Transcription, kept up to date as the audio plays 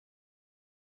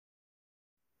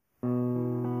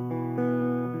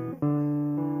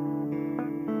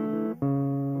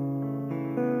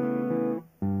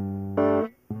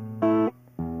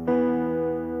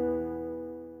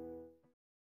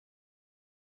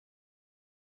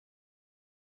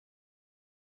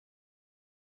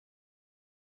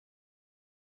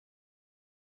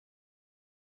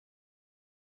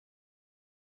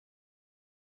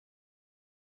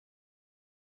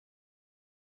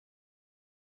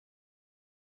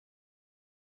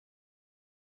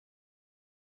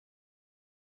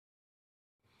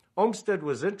Olmsted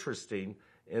was interesting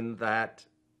in that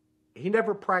he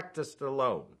never practiced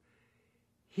alone.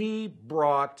 He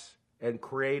brought and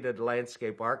created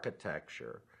landscape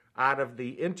architecture out of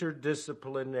the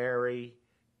interdisciplinary,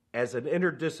 as an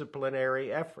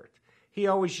interdisciplinary effort. He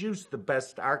always used the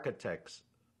best architects.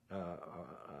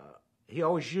 He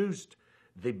always used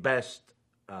the best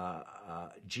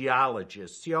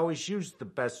geologists. He always used the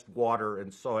best water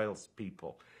and soils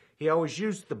people. He always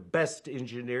used the best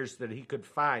engineers that he could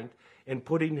find in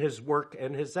putting his work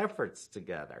and his efforts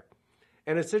together.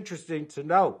 And it's interesting to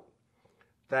note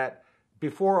that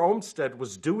before Olmsted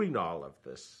was doing all of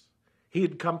this, he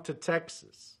had come to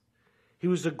Texas. He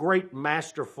was a great,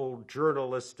 masterful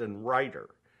journalist and writer.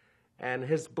 And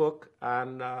his book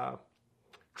on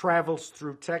travels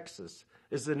through Texas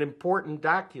is an important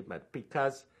document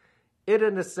because it,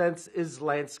 in a sense, is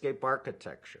landscape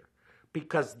architecture.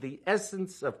 Because the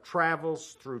essence of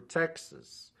Travels Through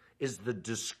Texas is the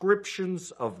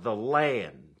descriptions of the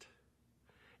land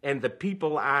and the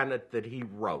people on it that he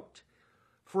wrote.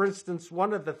 For instance,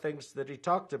 one of the things that he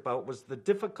talked about was the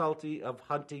difficulty of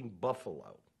hunting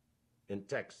buffalo in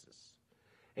Texas.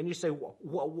 And you say,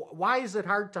 why is it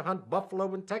hard to hunt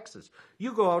buffalo in Texas?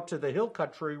 You go out to the hill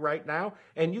country right now,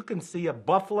 and you can see a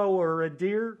buffalo or a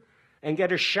deer and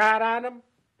get a shot on them.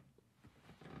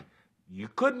 You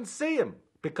couldn't see them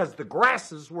because the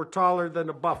grasses were taller than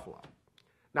a buffalo.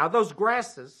 Now, those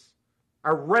grasses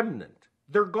are remnant.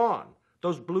 They're gone.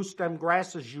 Those blue stem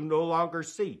grasses you no longer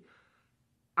see.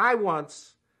 I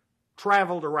once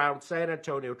traveled around San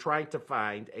Antonio trying to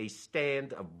find a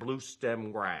stand of blue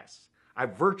stem grass. I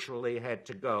virtually had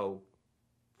to go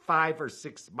 5 or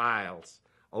 6 miles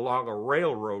along a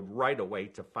railroad right away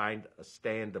to find a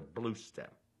stand of blue stem.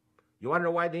 You want to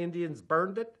know why the Indians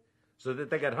burned it? So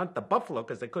that they could hunt the buffalo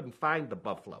because they couldn't find the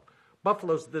buffalo.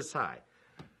 Buffalo's this high.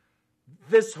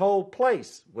 This whole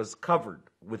place was covered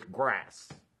with grass.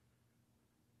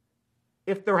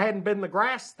 If there hadn't been the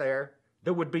grass there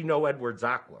would be no Edwards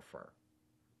Aquifer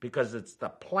because it's the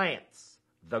plants,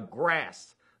 the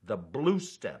grass, the blue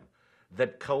stem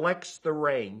that collects the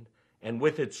rain and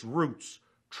with its roots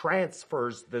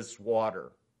transfers this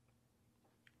water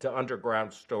to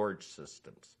underground storage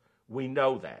systems. We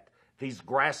know that. These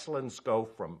grasslands go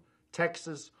from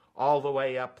Texas all the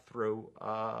way up through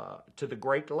to the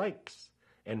Great Lakes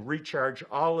and recharge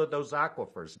all of those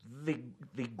aquifers.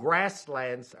 The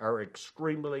grasslands are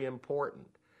extremely important,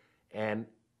 and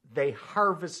they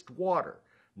harvest water,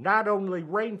 not only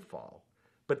rainfall,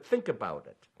 but think about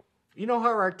it. You know how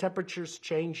our temperatures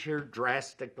change here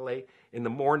drastically? In the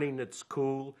morning it's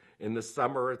cool, in the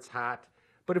summer it's hot.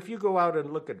 But if you go out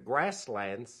and look at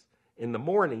grasslands in the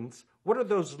mornings, what are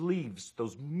those leaves,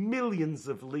 those millions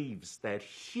of leaves, that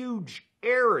huge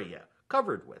area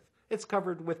covered with? It's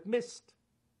covered with mist,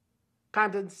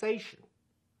 condensation.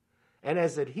 And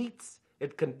as it heats,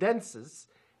 it condenses,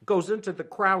 goes into the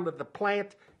crown of the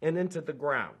plant and into the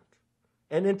ground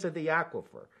and into the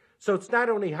aquifer. So it's not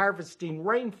only harvesting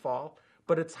rainfall,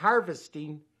 but it's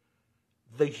harvesting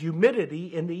the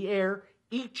humidity in the air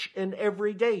each and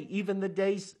every day, even the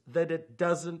days that it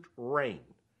doesn't rain.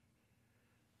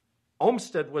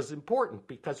 Olmsted was important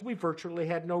because we virtually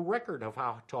had no record of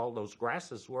how tall those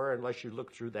grasses were unless you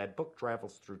look through that book,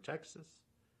 Travels Through Texas.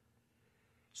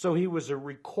 So he was a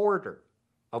recorder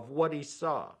of what he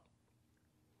saw.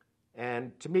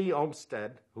 And to me,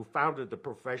 Olmsted, who founded the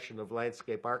profession of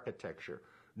landscape architecture,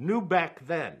 knew back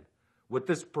then what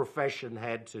this profession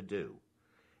had to do.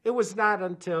 It was not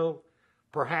until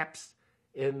perhaps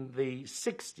in the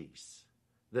 60s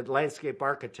that landscape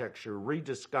architecture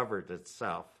rediscovered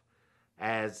itself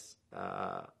as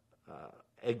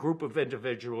a group of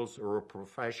individuals or a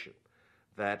profession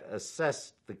that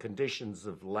assessed the conditions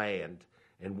of land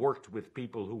and worked with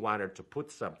people who wanted to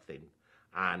put something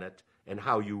on it and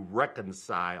how you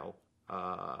reconcile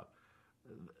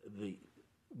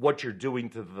what you're doing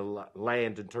to the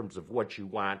land in terms of what you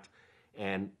want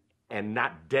and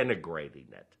not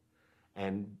denigrating it,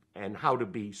 and how to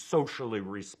be socially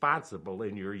responsible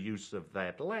in your use of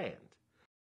that land.